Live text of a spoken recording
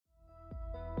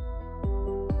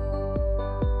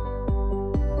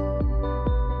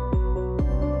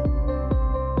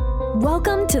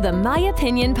Welcome to the My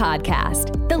Opinion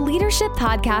Podcast, the leadership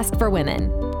podcast for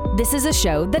women. This is a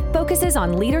show that focuses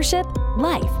on leadership,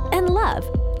 life, and love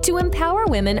to empower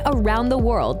women around the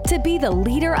world to be the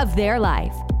leader of their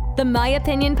life. The My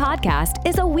Opinion Podcast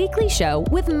is a weekly show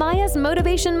with Maya's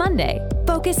Motivation Monday,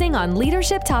 focusing on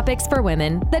leadership topics for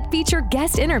women that feature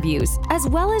guest interviews as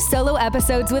well as solo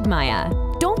episodes with Maya.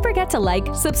 Don't forget to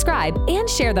like, subscribe, and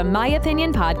share the My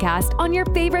Opinion Podcast on your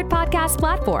favorite podcast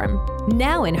platform.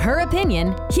 Now, in her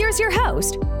opinion, here's your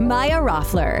host, Maya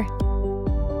Roffler.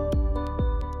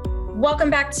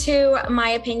 Welcome back to My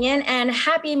Opinion and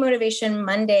happy Motivation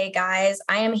Monday, guys.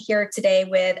 I am here today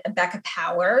with Becca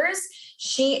Powers.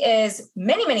 She is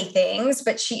many, many things,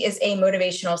 but she is a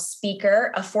motivational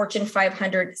speaker, a Fortune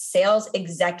 500 sales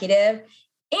executive,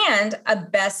 and a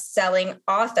best-selling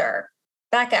author.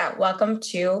 Becca, welcome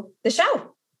to the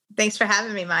show. Thanks for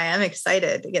having me, Maya. I'm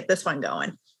excited to get this one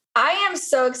going. I am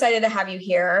so excited to have you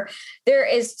here. There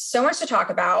is so much to talk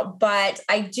about, but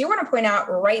I do want to point out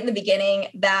right in the beginning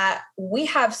that we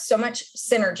have so much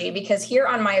synergy because here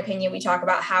on My Opinion, we talk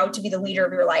about how to be the leader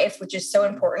of your life, which is so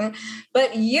important.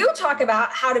 But you talk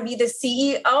about how to be the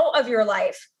CEO of your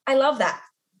life. I love that.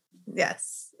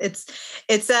 Yes, it's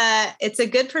a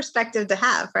good perspective to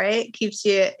have, right? Keeps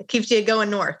you going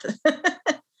north.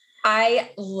 I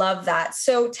love that.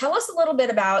 So tell us a little bit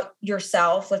about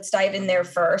yourself. Let's dive in there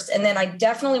first. And then I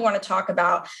definitely want to talk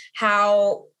about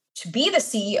how to be the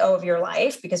CEO of your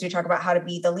life, because we talk about how to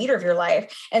be the leader of your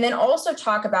life, and then also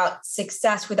talk about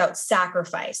success without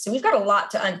sacrifice. So we've got a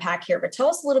lot to unpack here, but tell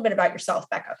us a little bit about yourself,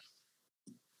 Becca.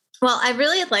 Well, I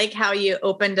really like how you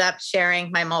opened up sharing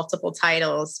my multiple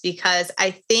titles, because I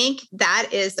think that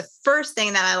is the first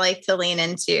thing that I like to lean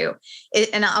into.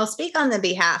 And I'll speak on the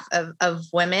behalf of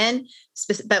women,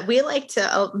 but we like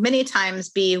to many times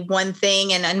be one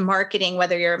thing. And in marketing,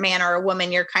 whether you're a man or a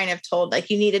woman, you're kind of told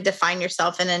like you need to define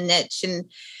yourself in a niche,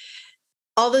 and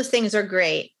all those things are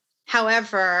great.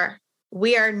 However,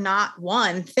 we are not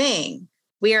one thing.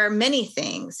 We are many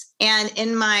things. And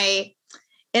in my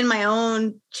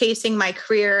own chasing my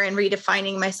career and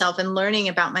redefining myself and learning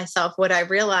about myself, what I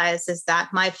realized is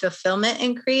that my fulfillment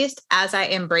increased as I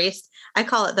embraced, I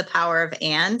call it the power of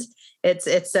and. It's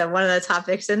one of the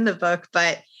topics in the book,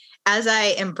 but as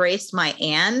I embraced my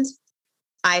and,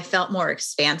 I felt more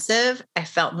expansive. I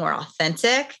felt more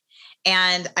authentic.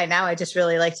 And I just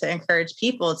really like to encourage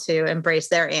people to embrace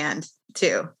their and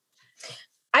too.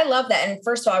 I love that. And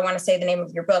first of all, I want to say the name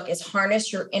of your book is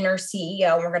Harness Your Inner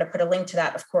CEO. And we're going to put a link to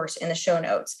that, of course, in the show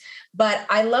notes. But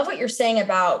I love what you're saying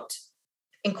about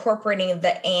incorporating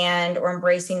the and or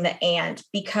embracing the and,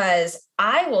 because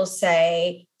I will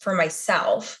say for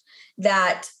myself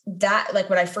that like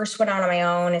when I first went out on my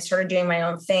own and started doing my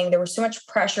own thing, there was so much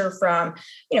pressure from,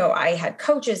 I had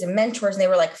coaches and mentors, and they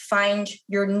were like, find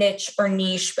your niche or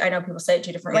niche. I know people say it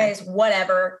two different ways,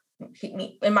 whatever.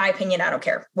 In my opinion, I don't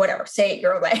care, whatever, say it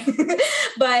your way.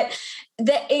 But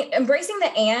embracing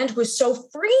the and was so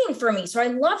freeing for me. So I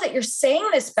love that you're saying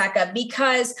this, Becca,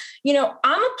 because, I'm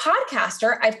a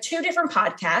podcaster. I have two different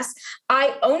podcasts.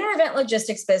 I own an event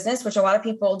logistics business, which a lot of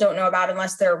people don't know about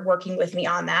unless they're working with me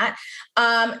on that.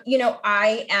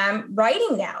 I am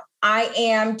writing now. I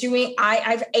am doing,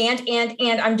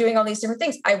 and I'm doing all these different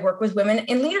things. I work with women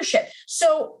in leadership.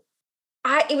 So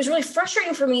it was really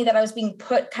frustrating for me that I was being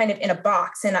put kind of in a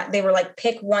box, and they were like,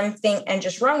 pick one thing and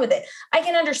just run with it. I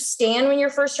can understand when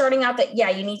you're first starting out that,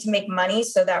 you need to make money,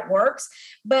 so that works,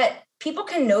 but people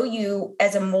can know you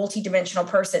as a multidimensional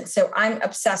person. So I'm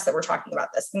obsessed that we're talking about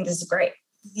this. I think this is great.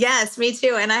 Yes, me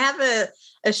too. And I have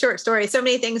a short story, so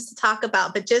many things to talk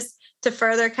about, but just to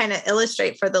further kind of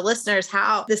illustrate for the listeners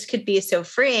how this could be so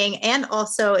freeing. And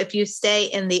also if you stay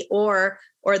in the or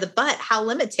the but, how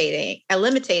limiting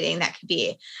that could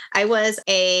be. I was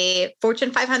a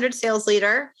Fortune 500 sales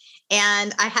leader,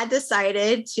 and I had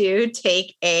decided to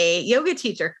take a yoga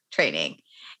teacher training.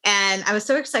 And I was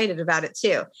so excited about it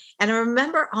too. And I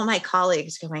remember all my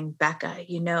colleagues going, Becca,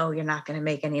 you're not going to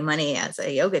make any money as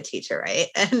a yoga teacher, right?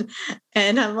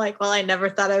 And I'm like, well, I never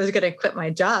thought I was going to quit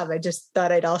my job. I just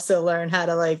thought I'd also learn how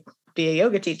to be a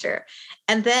yoga teacher.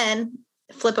 And then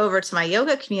flip over to my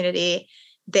yoga community.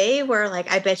 They were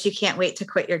like, I bet you can't wait to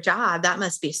quit your job. That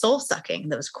must be soul sucking,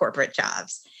 those corporate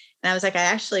jobs. And I was like, I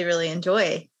actually really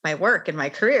enjoy my work and my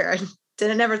career.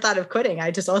 I never thought of quitting.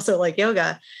 I just also like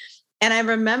yoga. And I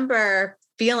remember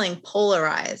feeling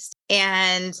polarized,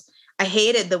 and I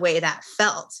hated the way that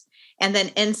felt. And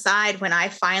then inside, when I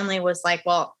finally was like,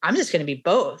 well, I'm just going to be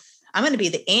both. I'm going to be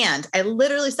the and. I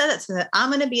literally said that to them.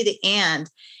 I'm going to be the and.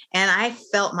 And I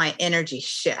felt my energy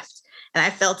shift. And I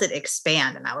felt it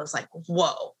expand. And I was like,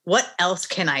 whoa, what else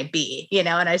can I be? And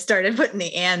I started putting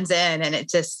the ands in, and it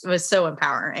just was so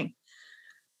empowering.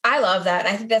 I love that.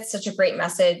 I think that's such a great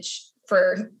message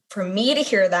for me to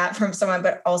hear that from someone,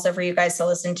 but also for you guys to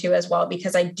listen to as well,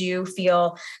 because I do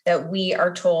feel that we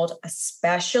are told,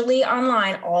 especially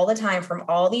online all the time from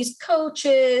all these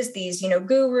coaches, these,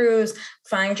 gurus,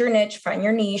 find your niche, find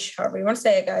your niche, however you want to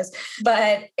say it, guys.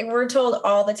 But we're told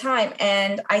all the time.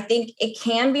 And I think it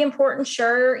can be important,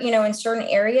 sure, in certain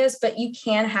areas, but you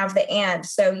can have the and.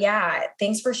 So yeah,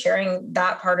 thanks for sharing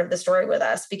that part of the story with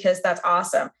us, because that's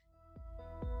awesome.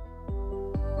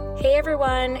 Hey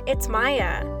everyone, it's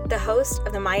Maya, the host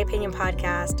of the My Opinion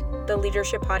podcast, the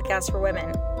leadership podcast for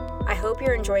women. I hope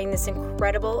you're enjoying this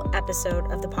incredible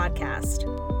episode of the podcast.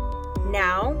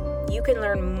 Now, you can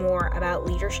learn more about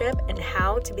leadership and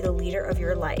how to be the leader of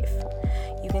your life.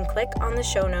 You can click on the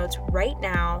show notes right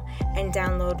now and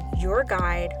download your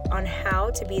guide on how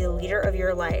to be the leader of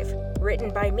your life,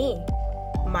 written by me,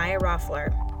 Maya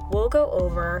Roffler. We'll go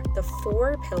over the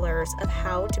 4 pillars of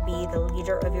how to be the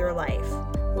leader of your life.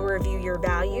 We'll review your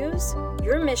values,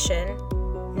 your mission,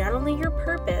 not only your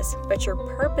purpose, but your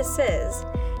purposes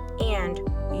and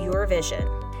your vision.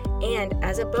 And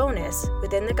as a bonus,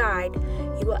 within the guide,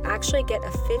 you will actually get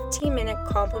a 15-minute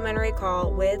complimentary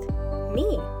call with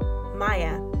me,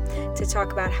 Maya, to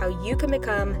talk about how you can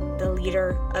become the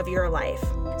leader of your life.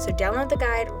 So download the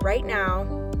guide right now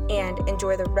and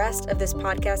enjoy the rest of this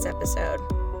podcast episode.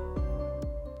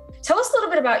 Tell us a little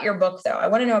bit about your book, though. I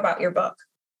want to know about your book.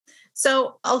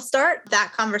 So I'll start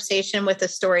that conversation with a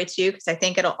story too, because I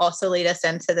think it'll also lead us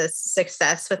into this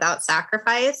success without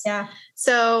sacrifice. Yeah.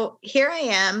 So here I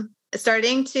am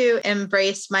starting to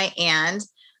embrace my and,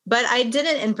 but I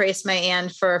didn't embrace my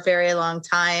and for a very long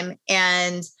time.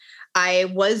 And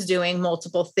I was doing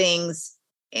multiple things.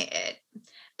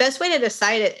 Best way to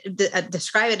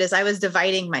describe it is I was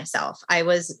dividing myself. I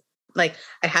was like,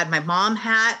 I had my mom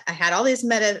hat. I had all these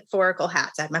metaphorical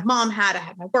hats. I had my mom hat. I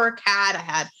had my work hat. I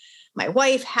had my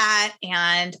wife hat.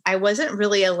 And I wasn't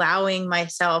really allowing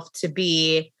myself to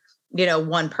be,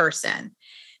 one person.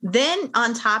 Then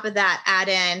on top of that, add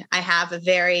in, I have a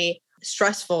very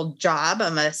stressful job.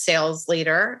 I'm a sales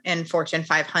leader in Fortune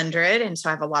 500. And so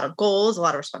I have a lot of goals, a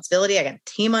lot of responsibility. I got a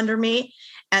team under me.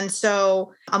 And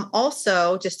so I'm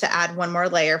also, just to add one more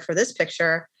layer for this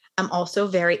picture, I'm also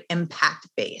very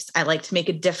impact-based. I like to make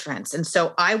a difference. And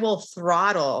so I will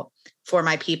throttle for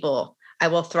my people. I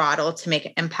will throttle to make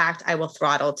an impact. I will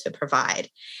throttle to provide.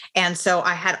 And so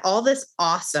I had all this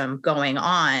awesome going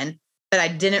on, but I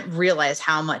didn't realize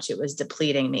how much it was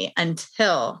depleting me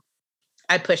until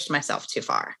I pushed myself too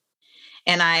far.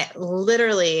 And I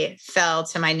literally fell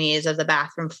to my knees of the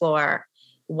bathroom floor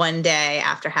one day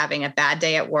after having a bad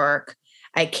day at work.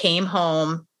 I came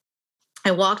home. I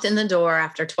walked in the door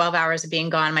after 12 hours of being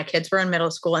gone. My kids were in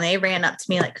middle school and they ran up to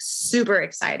me like super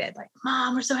excited, like,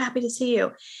 Mom, we're so happy to see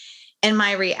you. And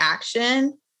my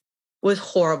reaction was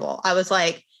horrible. I was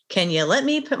like, can you let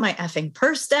me put my effing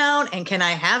purse down? And can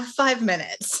I have 5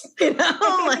 minutes?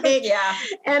 Yeah.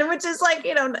 And which is like,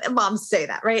 moms say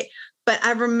that, right? But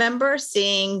I remember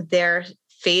seeing their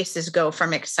faces go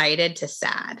from excited to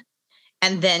sad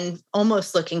and then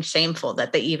almost looking shameful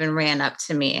that they even ran up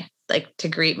to me, like to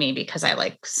greet me because I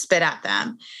like spit at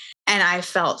them. And I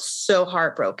felt so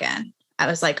heartbroken. I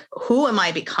was like, who am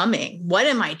I becoming? What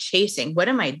am I chasing? What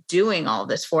am I doing all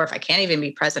this for if I can't even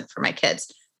be present for my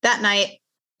kids? That night,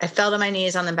 I fell to my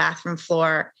knees on the bathroom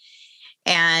floor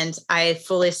and I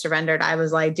fully surrendered. I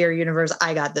was like, dear universe,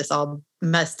 I got this all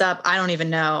messed up. I don't even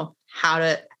know how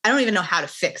to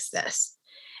fix this.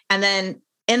 And then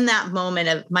in that moment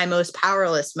of my most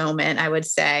powerless moment, I would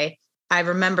say, I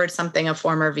remembered something a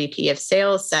former VP of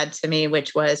sales said to me,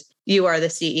 which was, you are the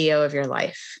CEO of your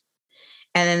life.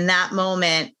 And in that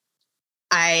moment,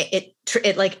 it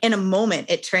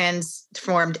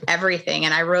transformed everything.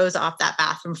 And I rose off that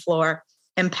bathroom floor,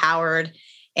 empowered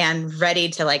and ready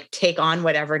to like take on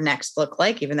whatever next looked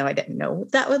like, even though I didn't know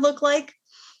what that would look like.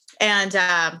 And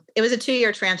it was a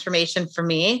 2-year transformation for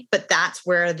me, but that's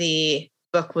where the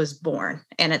book was born.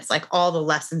 And it's like all the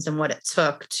lessons and what it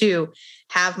took to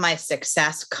have my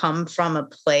success come from a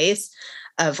place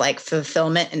of like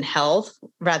fulfillment and health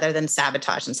rather than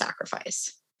sabotage and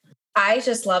sacrifice. I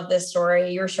just love this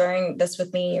story. You were sharing this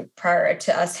with me prior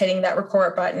to us hitting that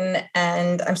record button.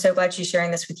 And I'm so glad she's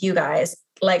sharing this with you guys.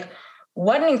 Like,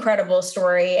 what an incredible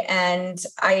story. And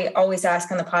I always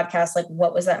ask on the podcast, like,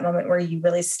 what was that moment where you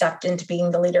really stepped into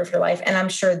being the leader of your life? And I'm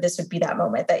sure this would be that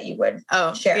moment that you would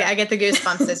share. Yeah, I get the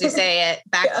goosebumps as you say it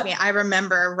back to me. I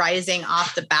remember rising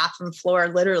off the bathroom floor,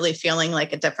 literally feeling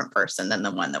like a different person than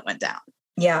the one that went down.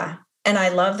 Yeah. And I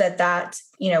love that,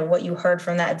 what you heard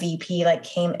from that VP, like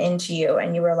came into you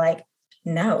and you were like,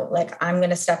 no, like I'm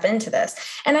going to step into this.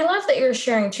 And I love that you're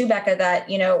sharing too, Becca, that,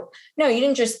 no, you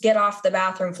didn't just get off the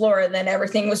bathroom floor and then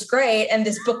everything was great. And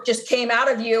this book just came out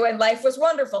of you and life was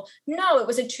wonderful. No, it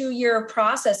was a 2-year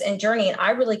process and journey. And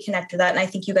I really connect with that. And I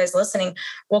think you guys listening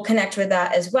will connect with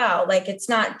that as well. Like, it's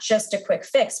not just a quick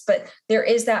fix, but there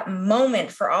is that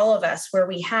moment for all of us where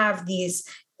we have these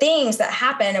things that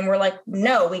happen and we're like,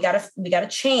 no, we got to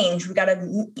change. We got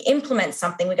to implement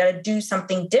something. We got to do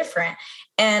something different.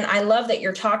 And I love that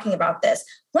you're talking about this.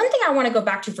 One thing I want to go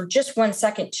back to for just 1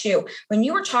 second too, when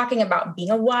you were talking about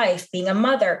being a wife, being a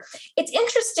mother, it's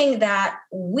interesting that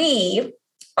we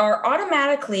are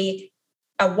automatically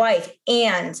a wife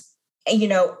and,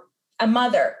 a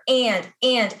mother and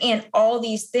all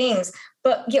these things,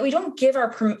 but yet we don't give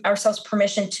ourselves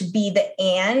permission to be the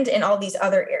and in all these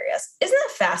other areas. Isn't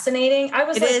that fascinating? I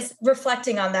was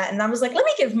reflecting on that and I was like, let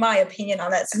me give my opinion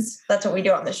on that since that's what we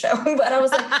do on the show. But I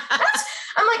was like,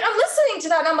 I'm listening to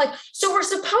that and I'm like, so we're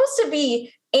supposed to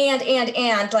be and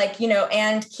like,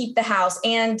 and keep the house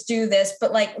and do this.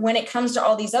 But like, when it comes to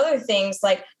all these other things,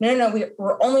 like, no,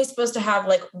 we're only supposed to have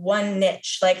like one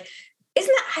niche. Like, isn't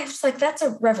that, I was like, that's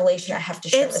a revelation I have to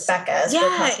share with Becca.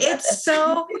 It's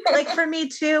so like for me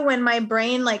too, when my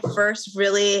brain like first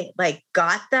really like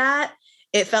got that,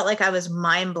 it felt like I was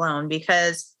mind blown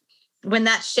because when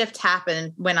that shift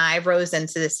happened, when I rose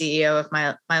into the CEO of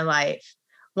my life,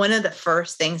 one of the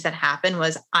first things that happened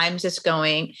was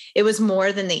it was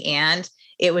more than the and,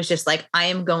 it was just like, I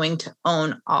am going to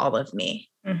own all of me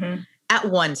at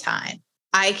one time.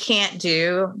 I can't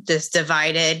do this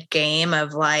divided game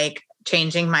of like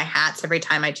changing my hats every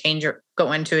time I change or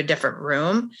go into a different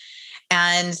room.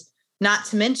 And not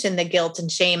to mention the guilt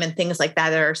and shame and things like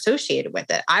that are associated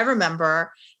with it. I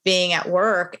remember being at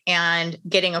work and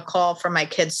getting a call from my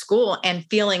kid's school and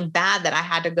feeling bad that I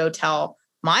had to go tell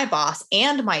my boss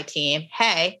and my team,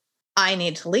 hey, I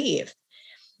need to leave.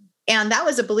 And that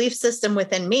was a belief system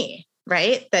within me,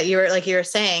 right? That you were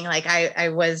saying, like I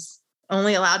was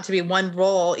only allowed to be one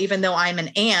role, even though I'm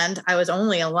an and, I was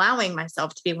only allowing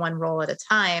myself to be one role at a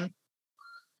time.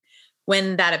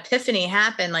 When that epiphany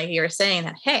happened, like you were saying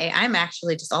that, hey, I'm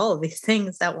actually just all of these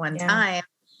things at one time.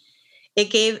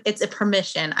 It's a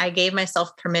permission. I gave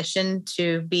myself permission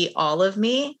to be all of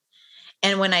me.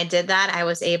 And when I did that, I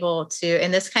was able to,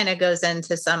 and this kind of goes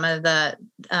into some of the,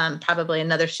 probably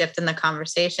another shift in the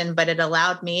conversation, but it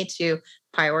allowed me to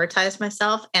prioritize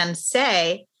myself and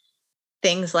say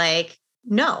things like,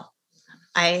 no,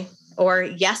 or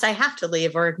yes, I have to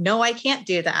leave, or no, I can't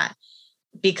do that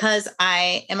because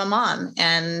I am a mom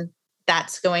and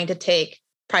that's going to take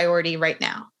priority right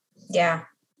now. Yeah.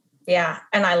 Yeah.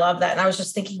 And I love that. And I was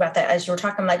just thinking about that as you were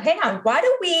talking, I'm like, hang on, why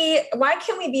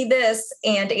can we be this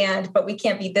and, but we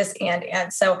can't be this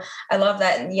and. So I love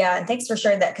that. And yeah. And thanks for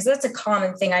sharing that. Cause that's a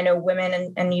common thing I know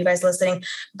women and you guys listening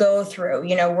go through,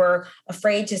 we're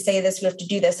afraid to say this. We have to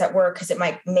do this at work because it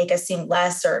might make us seem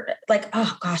less or like,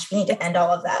 oh gosh, we need to end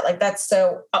all of that. Like that's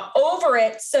so over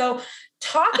it. So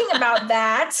talking about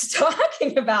that,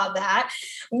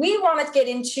 we want to get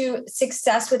into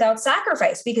success without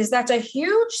sacrifice because that's a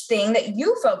huge thing that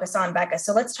you focus on, Becca.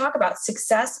 So let's talk about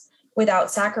success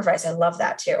without sacrifice. I love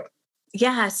that too.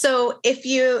 Yeah. So if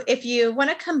you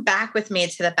want to come back with me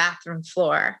to the bathroom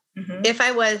floor, if I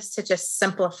was to just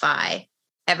simplify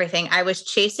everything, I was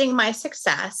chasing my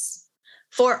success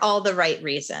for all the right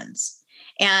reasons.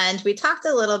 And we talked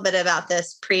a little bit about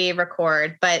this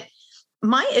pre-record, but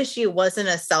my issue wasn't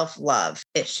a self-love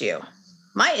issue.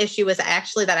 My issue was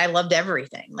actually that I loved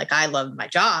everything. Like I loved my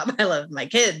job. I loved my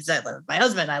kids. I loved my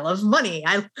husband. I love money.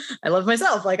 I love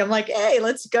myself. Like, I'm like, hey,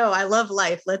 let's go. I love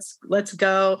life. Let's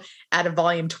go at a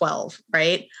volume 12.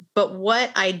 Right. But what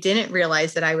I didn't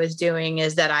realize that I was doing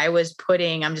is that I was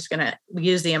I'm just going to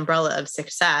use the umbrella of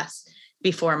success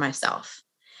before myself.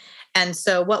 And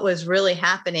so what was really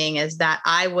happening is that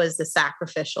I was the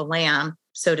sacrificial lamb,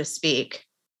 so to speak,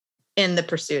 in the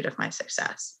pursuit of my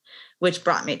success, which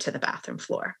brought me to the bathroom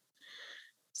floor.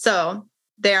 So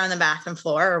there on the bathroom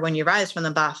floor, or when you rise from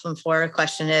the bathroom floor, the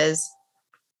question is,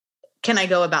 can I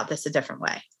go about this a different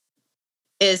way?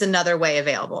 Is another way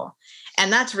available?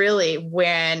 And that's really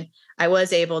when I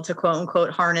was able to quote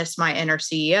unquote harness my inner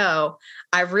CEO.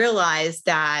 I realized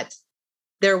that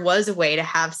there was a way to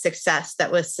have success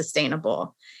that was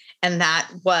sustainable. And that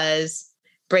was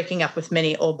breaking up with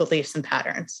many old beliefs and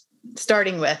patterns,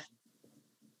 starting with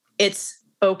it's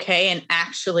okay and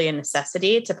actually a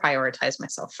necessity to prioritize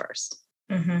myself first.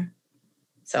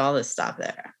 So I'll just stop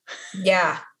there.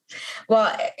 Yeah.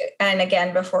 Well, and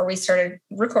again, before we started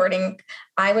recording,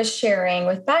 I was sharing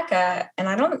with Becca, and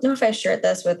I don't know if I've shared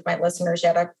this with my listeners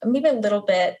yet, maybe a little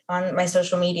bit on my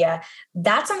social media.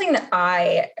 That's something that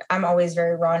I'm always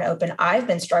very raw and open. I've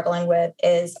been struggling with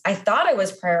is I thought I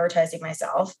was prioritizing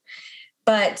myself,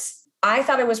 but I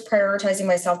thought I was prioritizing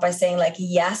myself by saying like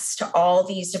yes to all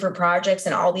these different projects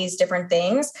and all these different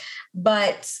things.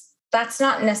 But that's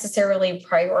not necessarily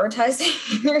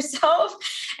prioritizing yourself.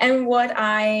 And what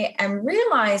I am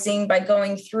realizing by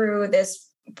going through this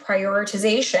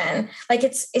prioritization, like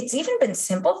it's even been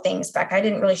simple things. Beck, I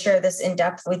didn't really share this in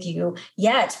depth with you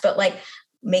yet, but like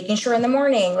making sure in the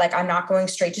morning, like I'm not going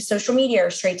straight to social media or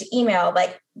straight to email,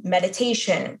 like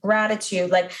meditation,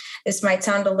 gratitude. Like this might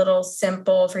sound a little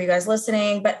simple for you guys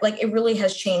listening, but like it really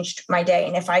has changed my day.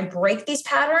 And if I break these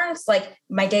patterns, like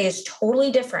my day is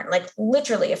totally different. Like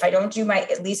literally, if I don't do my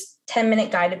at least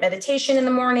 10-minute guided meditation in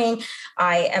the morning,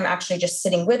 I am actually just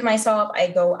sitting with myself. I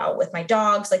go out with my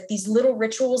dogs, like these little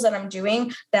rituals that I'm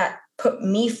doing that put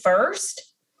me first.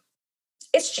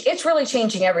 It's really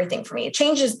changing everything for me. It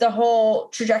changes the whole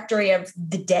trajectory of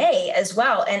the day as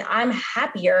well. And I'm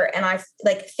happier and I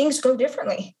like things go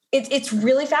differently. It's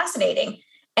really fascinating.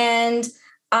 And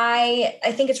I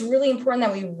think it's really important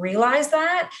that we realize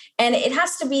that. And it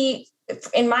has to be,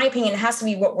 in my opinion, it has to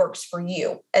be what works for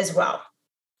you as well.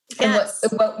 Yes.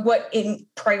 And what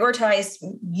prioritize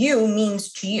you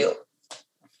means to you.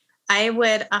 I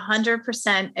would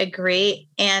 100% agree.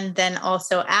 And then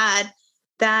also add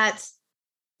that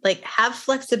like have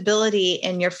flexibility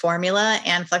in your formula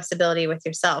and flexibility with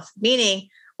yourself, meaning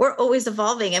we're always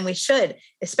evolving and we should,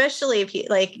 especially if you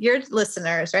like your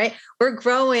listeners, right? We're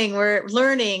growing, we're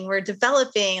learning, we're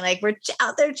developing, like we're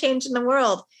out there changing the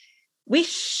world. We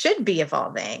should be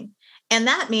evolving. And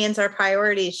that means our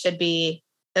priorities should be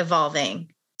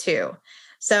evolving too.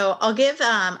 So I'll give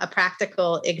a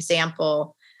practical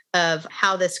example of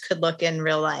how this could look in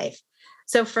real life.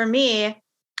 So for me,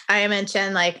 I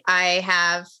mentioned like I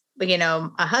have,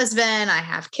 a husband, I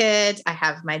have kids, I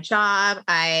have my job.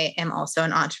 I am also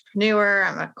an entrepreneur.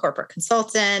 I'm a corporate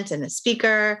consultant and a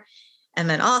speaker. I'm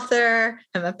an author.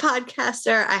 I'm a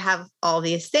podcaster. I have all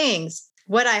these things.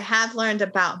 What I have learned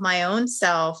about my own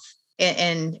self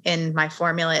in my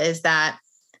formula is that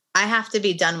I have to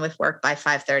be done with work by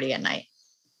 5:30 at night.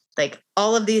 Like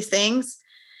all of these things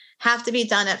have to be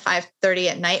done at 5:30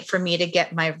 at night for me to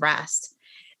get my rest.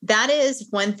 That is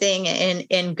one thing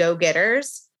in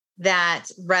go-getters, that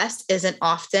rest isn't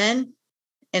often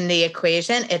in the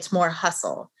equation. It's more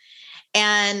hustle.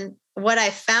 And what I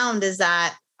found is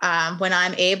that when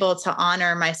I'm able to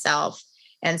honor myself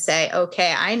and say,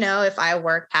 okay, I know if I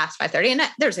work past 5:30, and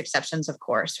there's exceptions, of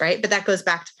course, right? But that goes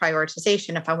back to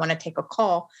prioritization. If I want to take a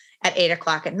call at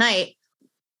 8:00 at night,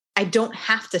 I don't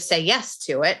have to say yes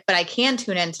to it, but I can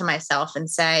tune into myself and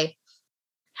say,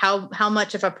 how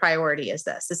much of a priority is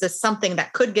this? Is this something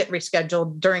that could get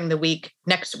rescheduled during the week,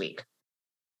 next week?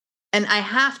 And I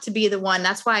have to be the one.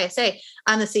 That's why I say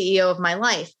I'm the CEO of my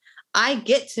life. I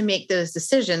get to make those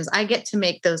decisions. I get to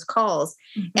make those calls.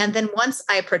 Mm-hmm. And then once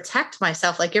I protect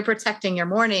myself, like you're protecting your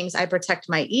mornings, I protect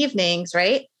my evenings,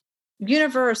 right?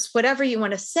 Universe, whatever you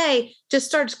want to say,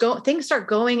 just things start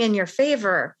going in your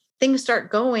favor. Things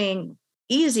start going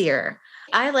easier.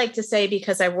 I like to say,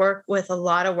 because I work with a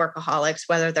lot of workaholics,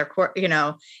 whether they're,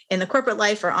 in the corporate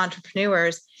life or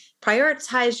entrepreneurs,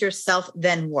 prioritize yourself,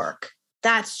 then work.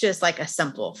 That's just like a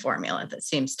simple formula that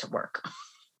seems to work.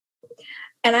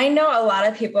 And I know a lot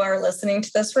of people are listening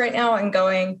to this right now and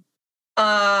going,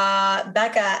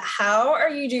 Becca, how are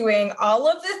you doing all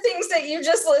of the things that you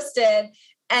just listed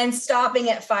and stopping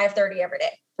at 5:30 every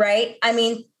day, right? I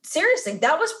mean, seriously,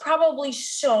 that was probably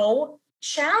so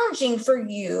challenging for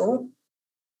you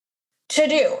to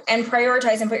do and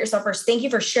prioritize and put yourself first. Thank you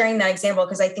for sharing that example,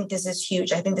 because I think this is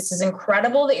huge. I think this is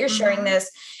incredible that you're sharing this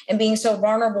and being so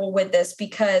vulnerable with this,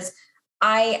 because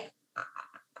I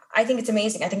think it's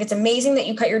amazing. I think it's amazing that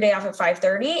you cut your day off at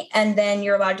 5:30 and then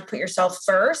you're allowed to put yourself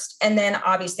first. And then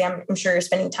obviously I'm sure you're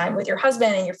spending time with your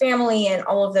husband and your family and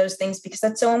all of those things, because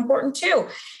that's so important too.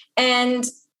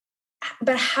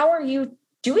 But how are you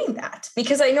doing that?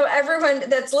 Because I know everyone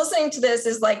that's listening to this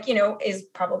is like, is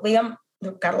probably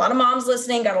got a lot of moms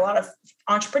listening, got a lot of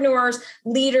entrepreneurs,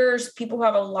 leaders, people who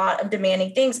have a lot of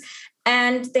demanding things,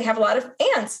 and they have a lot of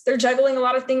ants. They're juggling a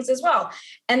lot of things as well.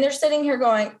 And they're sitting here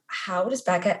going, how does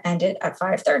Becca end it at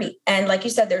 5:30? And like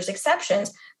you said, there's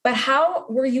exceptions, but how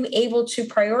were you able to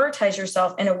prioritize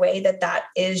yourself in a way that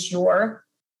is your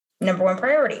number one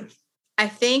priority? I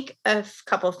think a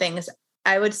couple of things.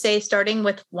 I would say starting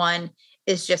with one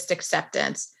is just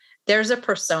acceptance. There's a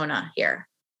persona here.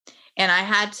 And I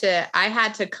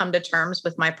had to come to terms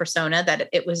with my persona that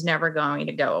it was never going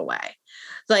to go away.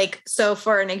 Like, so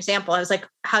for an example, I was like,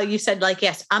 how you said, like,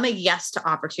 yes, I'm a yes to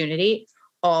opportunity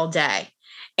all day.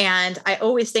 And I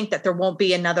always think that there won't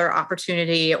be another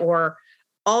opportunity or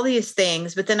all these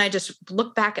things. But then I just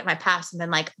look back at my past and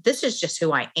been like, this is just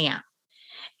who I am.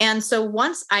 And so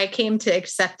once I came to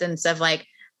acceptance of like,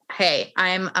 hey,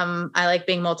 I like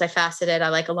being multifaceted. I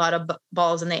like a lot of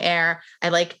balls in the air. I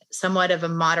like somewhat of a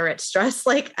moderate stress.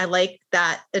 Like I like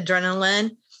that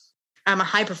adrenaline. I'm a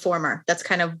high performer. That's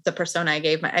kind of the persona I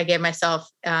gave myself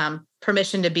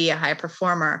permission to be a high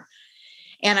performer.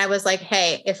 And I was like,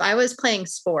 hey, if I was playing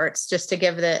sports, just to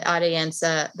give the audience,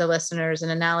 the listeners an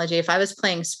analogy, if I was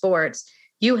playing sports,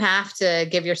 you have to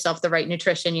give yourself the right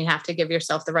nutrition. You have to give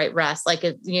yourself the right rest. Like,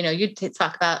 you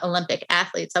talk about Olympic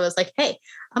athletes. I was like, hey,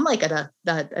 I'm like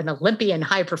an Olympian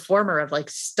high performer of like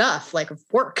stuff, like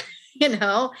work,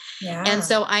 Yeah. And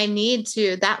so I need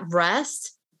to, that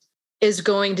rest is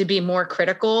going to be more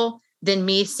critical than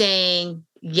me saying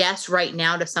yes right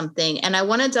now to something. And I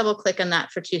want to double click on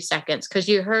that for 2 seconds, because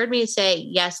you heard me say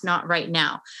yes, not right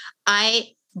now. I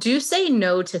do say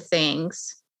no to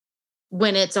things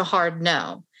when it's a hard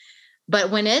no,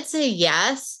 but when it's a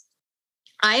yes,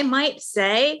 I might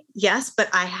say yes, but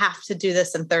I have to do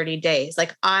this in 30 days.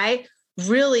 Like I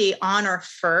really honor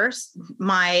first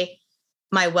my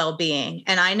well-being.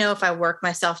 And I know if I work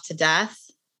myself to death,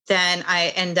 then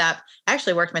I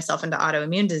actually worked myself into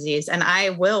autoimmune disease, and I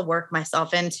will work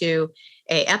myself into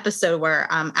a episode where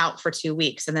I'm out for 2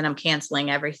 weeks and then I'm canceling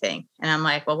everything. And I'm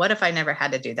like, well, what if I never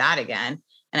had to do that again?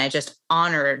 And I just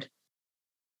honored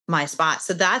my spot.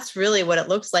 So that's really what it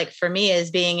looks like for me,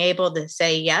 is being able to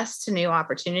say yes to new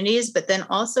opportunities, but then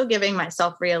also giving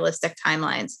myself realistic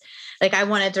timelines. Like I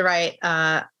wanted to write,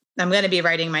 I'm going to be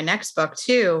writing my next book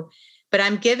too, but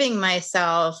I'm giving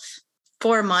myself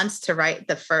 4 months to write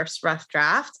the first rough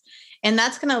draft. And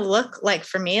that's going to look like,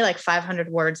 for me, like 500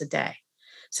 words a day.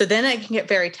 So then I can get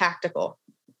very tactical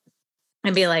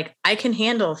and be like, I can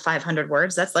handle 500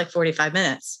 words. That's like 45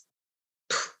 minutes.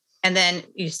 And then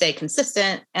you stay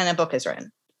consistent and the book is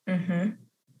written.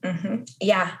 Mm-hmm. Mm-hmm.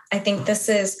 Yeah, I think this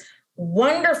is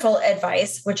wonderful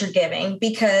advice, what you're giving,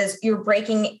 because you're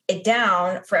breaking it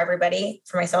down for everybody,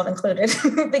 for myself included,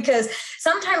 because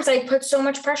sometimes I put so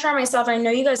much pressure on myself. I know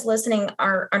you guys listening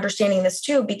are understanding this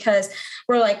too, because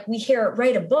we're like, we hear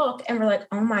write a book and we're like,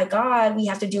 oh my God, we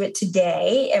have to do it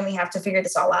today. And we have to figure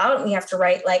this all out. And we have to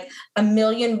write like 1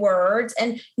 million words.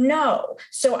 And no.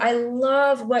 So I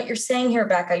love what you're saying here,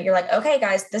 Becca. You're like, okay,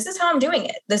 guys, this is how I'm doing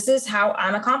it. This is how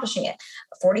I'm accomplishing it.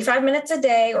 45 minutes a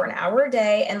day or an hour a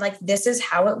day. And like, this is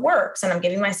how it works. And I'm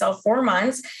giving myself 4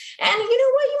 months. And you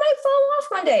know what? You might fall off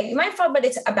one day. You might fall, but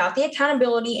it's about the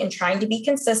accountability and trying to be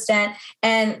consistent.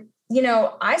 And,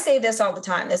 I say this all the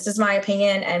time. This is my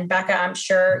opinion. And Becca, I'm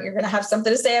sure you're going to have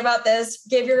something to say about this.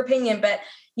 Give your opinion. But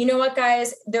you know what,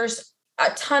 guys? There's a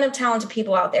ton of talented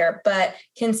people out there, but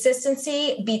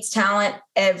consistency beats talent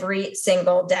every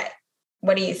single day.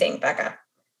 What do you think, Becca?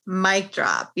 Mic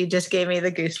drop. You just gave me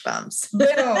the goosebumps.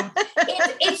 Boom.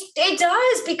 It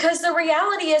does, because the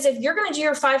reality is, if you're going to do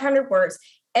your 500 words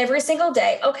every single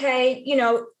day, okay,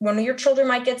 one of your children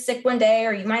might get sick one day,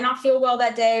 or you might not feel well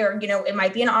that day, or, it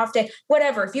might be an off day,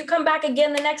 whatever. If you come back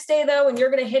again the next day though, and you're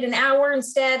going to hit an hour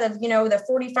instead of, the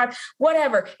 45,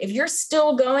 whatever, if you're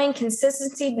still going,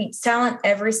 consistency beats talent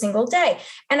every single day.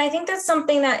 And I think that's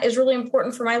something that is really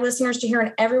important for my listeners to hear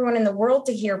and everyone in the world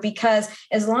to hear, because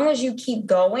as long as you keep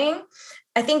going,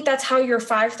 I think that's how your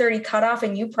 5:30 cutoff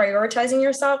and you prioritizing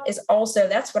yourself is also,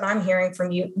 that's what I'm hearing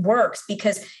from you, works.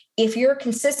 Because if you're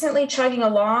consistently chugging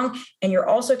along and you're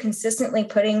also consistently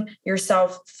putting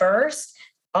yourself first,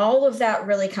 all of that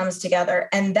really comes together.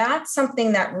 And that's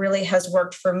something that really has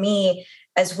worked for me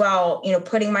as well,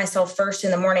 putting myself first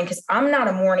in the morning, because I'm not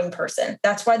a morning person.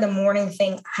 That's why the morning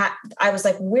thing, I was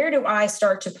like, where do I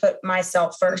start to put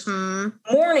myself first?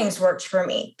 Mm-hmm. Mornings worked for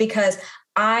me because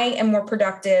I am more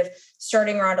productive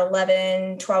starting around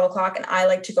 11, 12 o'clock, and I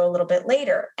like to go a little bit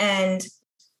later. And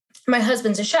my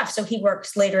husband's a chef, so he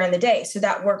works later in the day. So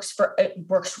that works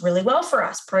really well for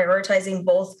us, prioritizing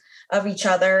both of each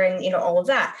other and, all of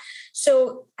that.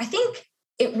 So I think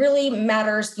it really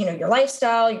matters, your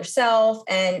lifestyle, yourself,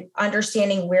 and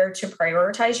understanding where to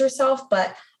prioritize yourself,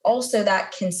 but also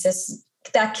that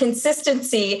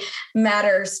consistency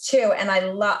matters too. And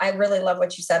I really love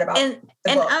what you said about the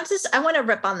book. I want to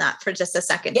rip on that for just a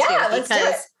second. Yeah, too, let's do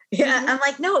it. Yeah. Mm-hmm. I'm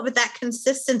like, no, but that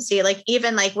consistency, like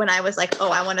even like when I was like,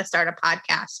 oh, I want to start a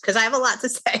podcast because I have a lot to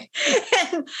say.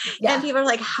 And people are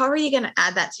like, how are you going to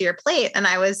add that to your plate? And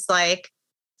I was like,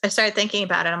 I started thinking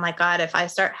about it. I'm like, God, if I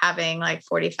start having like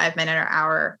 45-minute or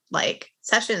hour like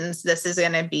sessions, this is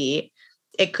going to be,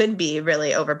 it could be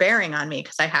really overbearing on me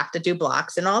because I have to do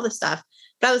blocks and all this stuff.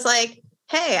 But I was like,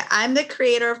 hey, I'm the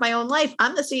creator of my own life.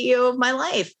 I'm the CEO of my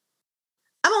life.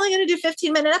 I'm only going to do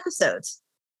 15-minute episodes.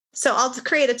 So I'll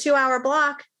create a 2-hour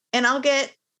block and I'll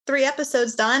get 3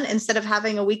 episodes done instead of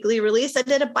having a weekly release. I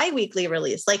did a bi-weekly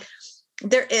release. Like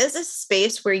there is a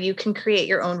space where you can create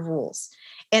your own rules.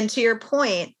 And to your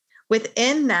point,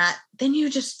 within that, then you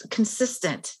just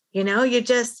consistent, you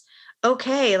just,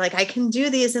 okay, like I can do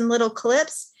these in little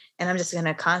clips and I'm just going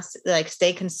to like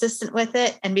stay consistent with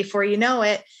it. And before you know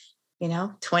it,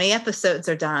 20 episodes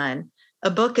are done.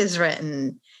 A book is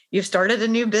written. You've started a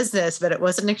new business, but it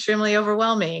wasn't extremely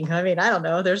overwhelming. I mean, I don't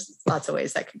know. There's lots of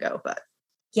ways that could go, but.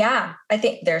 Yeah, I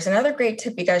think there's another great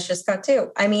tip you guys just got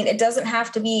too. I mean, it doesn't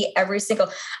have to be every single,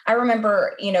 I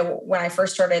remember, when I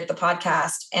first started the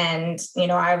podcast and,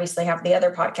 I obviously have the other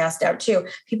podcast out too.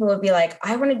 People would be like,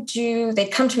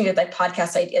 they'd come to me with like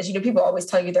podcast ideas. People always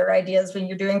tell you their ideas when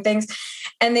you're doing things.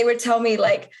 And they would tell me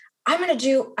like, I'm going to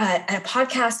do a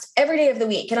podcast every day of the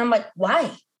week. And I'm like, why?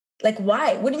 Like,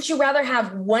 why? Wouldn't you rather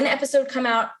have one episode come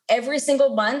out every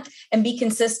single month and be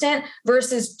consistent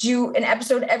versus do an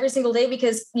episode every single day?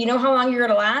 Because you know how long you're going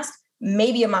to last?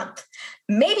 Maybe a month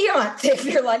if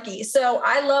you're lucky. So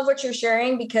I love what you're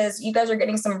sharing because you guys are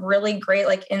getting some really great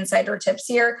like insider tips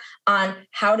here on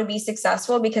how to be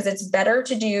successful, because it's better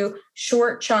to do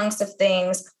short chunks of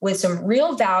things with some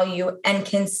real value and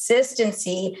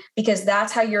consistency, because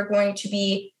that's how you're going to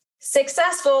be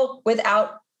successful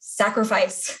without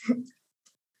sacrifice.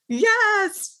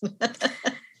 Yes.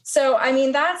 So, I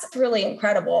mean, that's really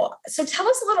incredible. So tell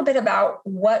us a little bit about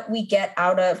what we get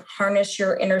out of Harness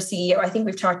Your Inner CEO. I think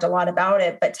we've talked a lot about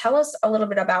it, but tell us a little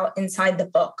bit about inside the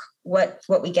book, what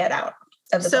we get out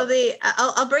of the book.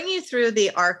 I'll bring you through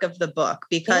the arc of the book,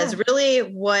 because really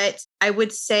what I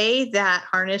would say that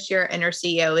Harness Your Inner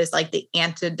CEO is like the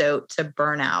antidote to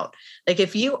burnout. Like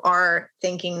if you are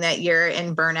thinking that you're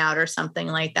in burnout or something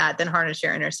like that, then Harness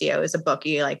Your Inner CEO is a book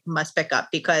you like must pick up,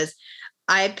 because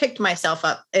I picked myself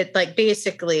up. It like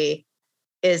basically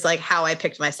is like how I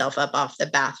picked myself up off the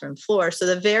bathroom floor. So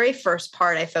the very first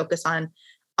part I focus on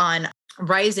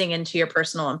rising into your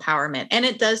personal empowerment. And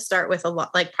it does start with a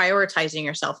lot like prioritizing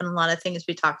yourself and a lot of things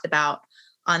we talked about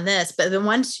on this. But then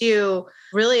once you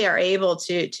really are able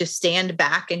to stand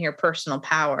back in your personal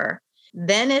power,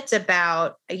 then it's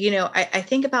about, I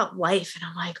think about life and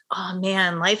I'm like, oh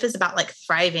man, life is about like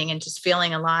thriving and just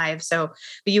feeling alive. So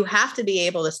but you have to be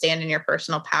able to stand in your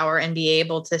personal power and be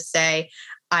able to say,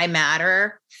 I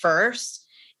matter first.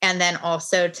 And then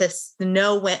also to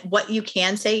know what you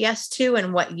can say yes to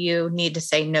and what you need to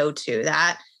say no to.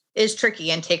 That is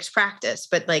tricky and takes practice,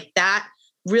 but like that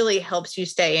really helps you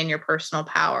stay in your personal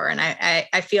power. And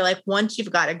I feel like once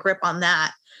you've got a grip on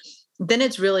that, then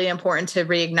it's really important to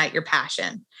reignite your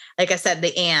passion. Like I said,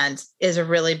 the and is a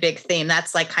really big theme.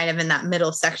 That's like kind of in that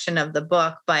middle section of the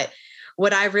book. But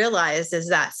what I realized is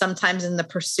that sometimes in the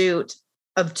pursuit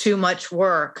of too much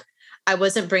work, I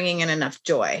wasn't bringing in enough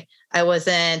joy. I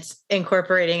wasn't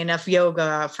incorporating enough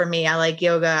yoga. For me, I like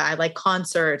yoga. I like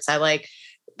concerts. I like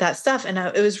that stuff. And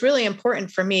it was really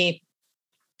important for me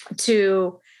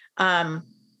to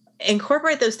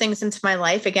incorporate those things into my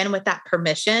life, again, with that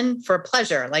permission for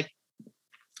pleasure, like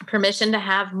permission to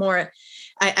have more.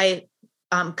 I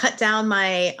cut down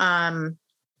my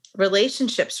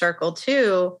relationship circle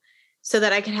too, so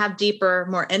that I could have deeper,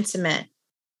 more intimate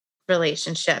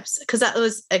relationships. Because that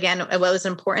was, again, what was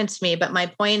important to me. But my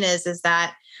point is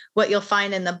that what you'll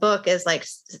find in the book is like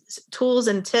tools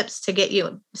and tips to get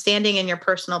you standing in your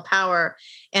personal power,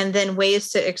 and then ways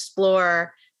to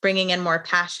explore bringing in more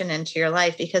passion into your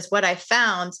life. Because what I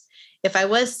found, if I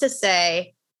was to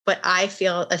say, what I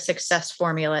feel a success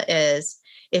formula is,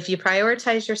 if you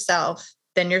prioritize yourself,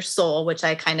 then your soul, which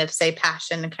I kind of say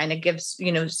passion kind of gives,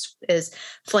 is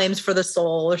flames for the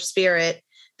soul or spirit,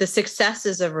 the success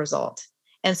is a result.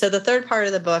 And so the third part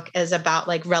of the book is about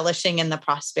like relishing in the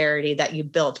prosperity that you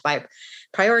built by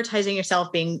prioritizing yourself,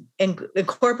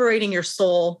 incorporating your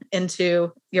soul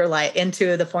into your life,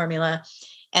 into the formula.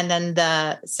 And then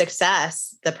the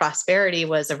success, the prosperity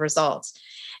was a result.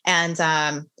 And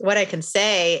what I can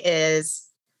say is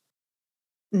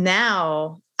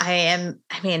now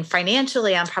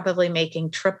financially, I'm probably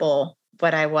making triple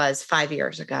what I was 5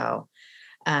 years ago.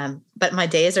 But my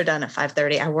days are done at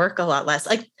 5:30. I work a lot less.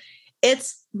 Like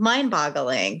it's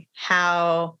mind-boggling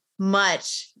how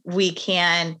much we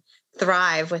can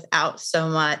thrive without so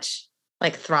much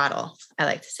like throttle, I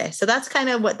like to say. So that's kind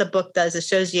of what the book does. It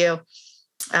shows you,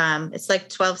 it's like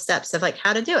 12 steps of like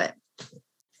how to do it.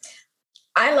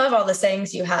 I love all the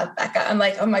sayings you have, Becca. I'm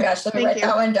like, oh my gosh, let me write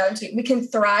that one down too. We can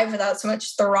thrive without so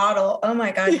much throttle. Oh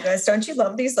my God, you guys, don't you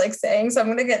love these like sayings? I'm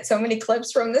going to get so many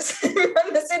clips from this,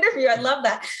 from this interview. I love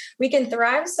that. We can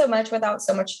thrive so much without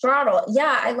so much throttle.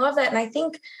 Yeah, I love that. And I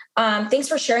think, thanks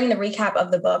for sharing the recap of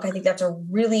the book. I think that's a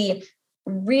really,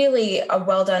 really a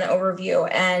well done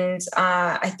overview. And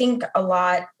I think a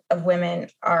lot of women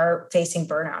are facing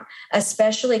burnout,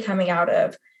 especially coming out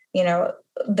of, you know,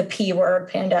 the P word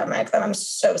pandemic that I'm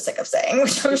so sick of saying,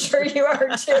 which I'm sure you are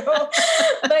too,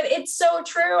 but it's so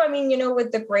true. I mean, you know,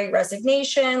 with the Great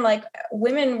Resignation, like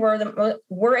women were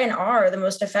and are the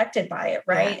most affected by it.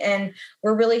 Right. Yeah. And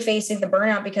we're really facing the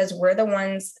burnout because we're the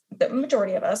ones, the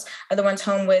majority of us are the ones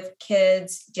home with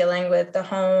kids, dealing with the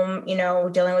home, you know,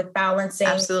 dealing with balancing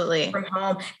Absolutely. From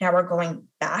home. Now we're going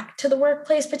back to the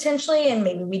workplace potentially, and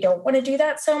maybe we don't want to do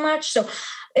that so much. So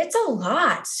it's a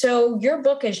lot. So your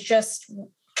book is just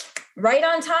right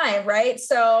on time, right?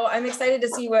 So I'm excited to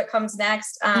see what comes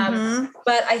next.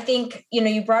 But I think, you know,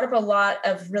 you brought up a lot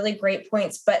of really great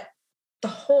points, but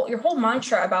your whole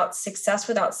mantra about success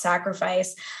without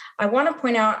sacrifice, I want to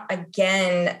point out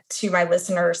again to my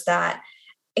listeners that,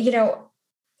 you know,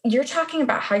 you're talking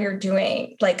about how you're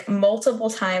doing like multiple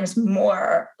times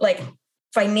more, like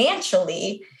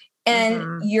financially,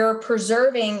 and you're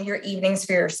preserving your evenings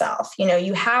for yourself. You know,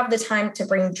 you have the time to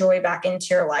bring joy back into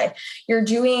your life. You're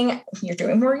doing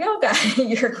more yoga,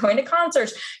 you're going to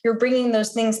concerts, you're bringing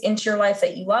those things into your life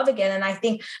that you love again. And I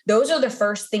think those are the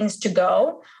first things to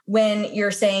go when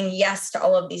you're saying yes to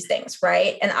all of these things.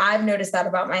 Right. And I've noticed that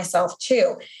about myself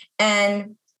too.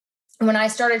 And when I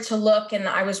started to look, and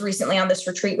I was recently on this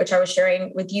retreat, which I was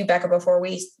sharing with you, Becca, before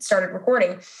we started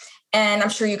recording. And I'm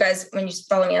sure you guys, when you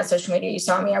follow me on social media, you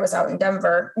saw me, I was out in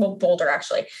Denver, well, Boulder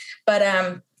actually.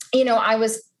 But, you know, I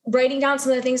was writing down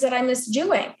some of the things that I miss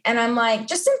doing. And I'm like,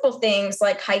 just simple things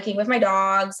like hiking with my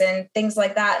dogs and things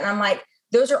like that. And I'm like,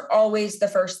 those are always the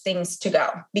first things to go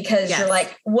because you're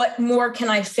like, what more can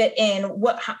I fit in?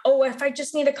 If I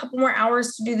just need a couple more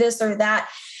hours to do this or that.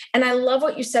 And I love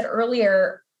what you said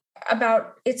earlier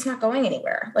about it's not going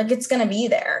anywhere. Like it's going to be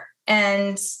there.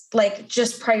 And like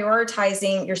just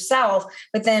prioritizing yourself,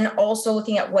 but then also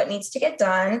looking at what needs to get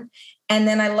done. And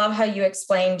then I love how you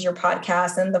explained your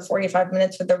podcast and the 45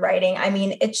 minutes with the writing. I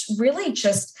mean, it's really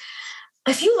just,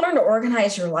 if you learn to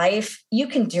organize your life, you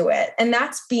can do it. And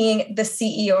that's being the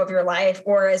CEO of your life,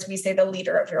 or as we say, the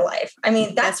leader of your life. I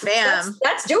mean, that's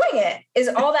doing it, is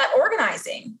all that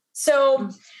organizing. So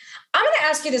I'm going to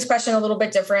ask you this question a little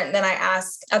bit different than I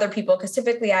ask other people, because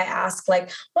typically I ask,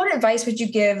 like, what advice would you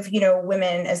give, you know,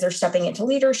 women as they're stepping into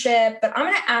leadership? But I'm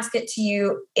going to ask it to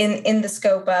you in the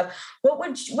scope of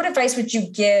what advice would you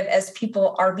give as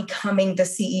people are becoming the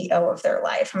CEO of their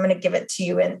life? I'm going to give it to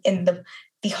you in the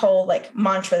whole like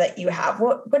mantra that you have.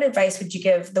 What advice would you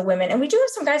give the women? And we do have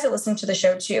some guys that listen to the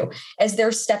show too, as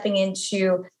they're stepping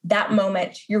into that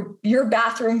moment, your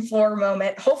bathroom floor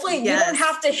moment. Hopefully you don't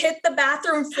have to hit the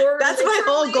bathroom floor. That's my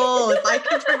whole goal. If I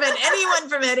could prevent anyone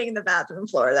from hitting the bathroom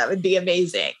floor, that would be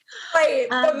amazing. Right.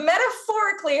 But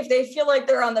metaphorically, if they feel like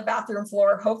they're on the bathroom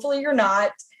floor, hopefully you're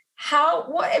not.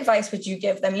 What advice would you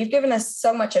give them? You've given us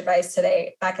so much advice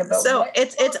today, Becca. So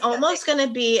it's almost going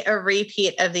to be a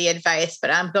repeat of the advice,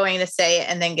 but I'm going to say it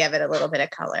and then give it a little bit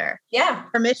of color. Yeah.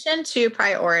 Permission to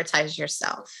prioritize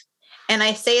yourself. And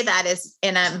I say that is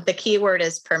the key word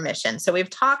is permission. So we've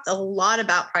talked a lot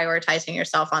about prioritizing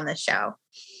yourself on this show.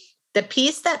 The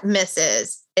piece that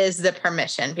misses is the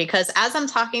permission, because as I'm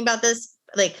talking about this,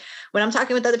 like when I'm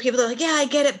talking with other people, they're like, yeah, I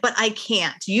get it, but I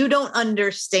can't. You don't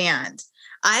understand.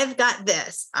 I've got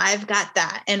this, I've got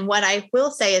that. And what I will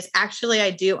say is actually,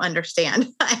 I do understand.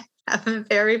 I have a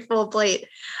very full plate.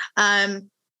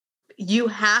 You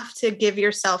have to give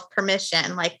yourself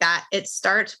permission like that. It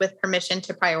starts with permission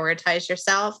to prioritize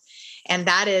yourself. And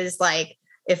that is like,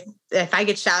 if I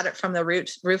could shout it from the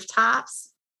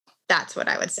rooftops, that's what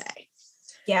I would say.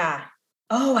 Yeah.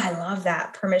 Oh, I love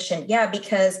that permission. Yeah.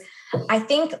 Because I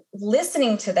think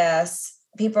listening to this,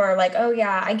 people are like, oh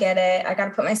yeah, I get it. I got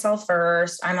to put myself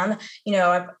first. I'm on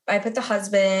I put the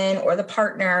husband or the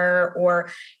partner or,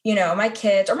 you know, my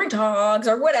kids or my dogs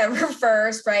or whatever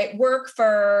first, right? Work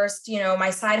first, you know, my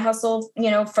side hustle, you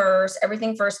know, first,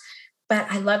 everything first. But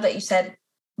I love that you said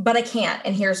but I can't.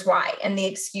 And here's why, and the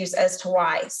excuse as to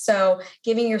why. So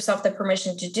giving yourself the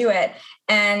permission to do it.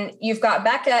 And you've got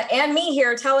Becca and me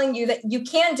here telling you that you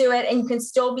can do it and you can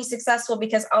still be successful,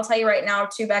 because I'll tell you right now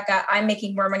too, Becca, I'm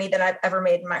making more money than I've ever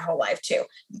made in my whole life too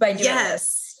by doing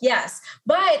this. Yes.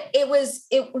 But it was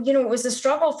a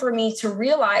struggle for me to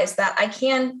realize that I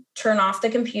can turn off the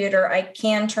computer. I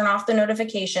can turn off the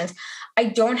notifications. I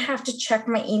don't have to check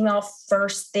my email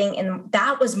first thing. And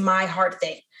that was my hard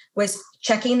thing, was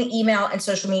checking the email and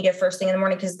social media first thing in the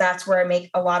morning, because that's where I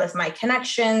make a lot of my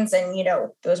connections, and,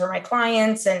 those are my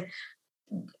clients, and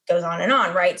goes on and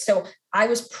on. Right. So I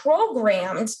was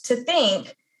programmed to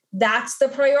think that's the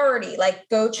priority, like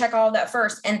go check all of that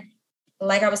first. And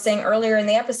like I was saying earlier in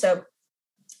the episode,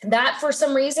 that for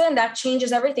some reason that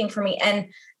changes everything for me. And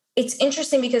it's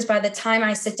interesting because by the time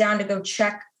I sit down to go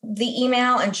check the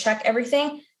email and check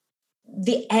everything,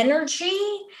 the energy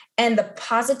and the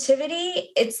positivity,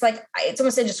 it's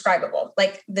almost indescribable,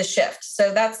 like the shift.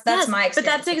 So that's my experience. But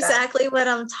that's exactly what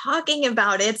I'm talking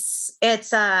about. I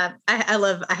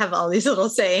have all these little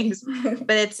sayings,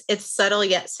 but it's subtle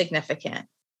yet significant.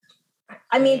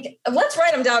 I mean, let's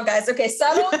write them down, guys. Okay.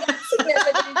 Subtle yet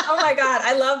significant. Oh my God.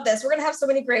 I love this. We're going to have so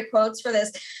many great quotes for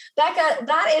this. Becca,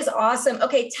 that is awesome.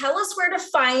 Okay. Tell us where to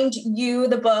find you,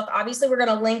 the book. Obviously we're going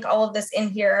to link all of this in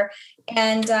here.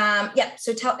 And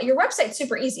so tell your website's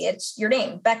super easy. It's your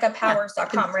name,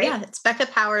 BeccaPowers.com, right? Yeah, it's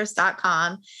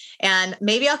BeccaPowers.com. And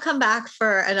maybe I'll come back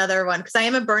for another one, because I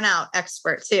am a burnout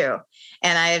expert too.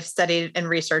 And I have studied and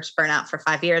researched burnout for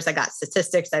 5 years. I got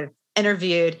statistics. I've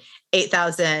interviewed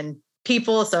 8,000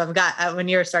 people. So I've got, when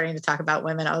you're starting to talk about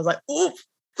women, I was like, ooh,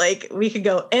 like we could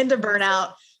go into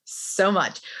burnout so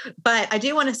much. But I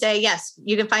do want to say, yes,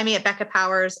 you can find me at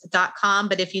BeccaPowers.com.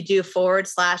 But if you do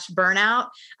 /burnout,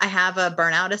 I have a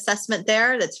burnout assessment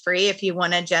there that's free if you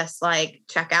want to just like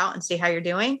check out and see how you're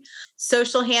doing.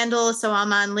 Social handles. So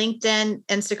I'm on LinkedIn,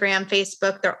 Instagram,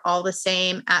 Facebook. They're all the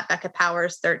same at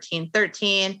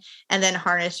BeccaPowers1313. And then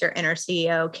Harness Your Inner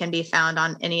CEO can be found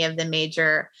on any of the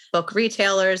major book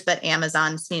retailers, but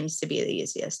Amazon seems to be the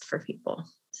easiest for people.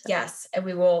 So. Yes. And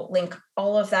we will link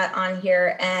all of that on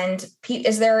here. And Pete,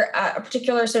 is there a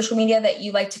particular social media that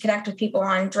you like to connect with people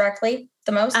on directly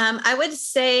the most? I would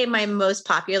say my most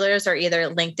populars are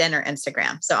either LinkedIn or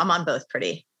Instagram. So I'm on both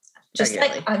pretty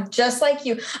regularly. Just like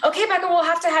you. Okay, Becca, we'll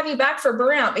have to have you back for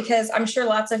burnout, because I'm sure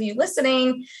lots of you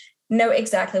listening know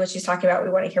exactly what she's talking about. We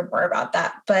want to hear more about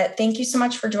that. But thank you so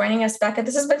much for joining us, Becca.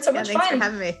 This has been so much fun. Thanks for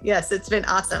having me. Yes, it's been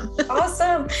awesome.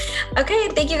 Awesome. Okay,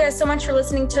 thank you guys so much for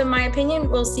listening to My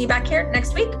Opinion. We'll see you back here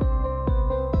next week.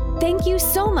 Thank you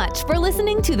so much for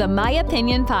listening to the My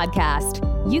Opinion podcast.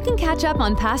 You can catch up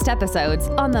on past episodes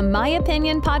on the My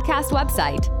Opinion podcast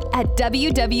website at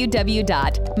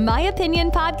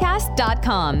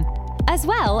www.myopinionpodcast.com, as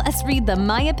well as read the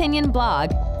My Opinion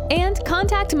blog and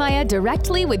contact Maya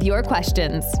directly with your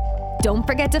questions. Don't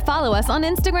forget to follow us on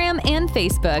Instagram and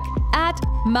Facebook at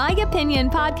My Opinion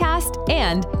Podcast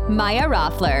and Maya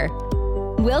Roffler.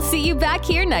 We'll see you back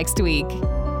here next week.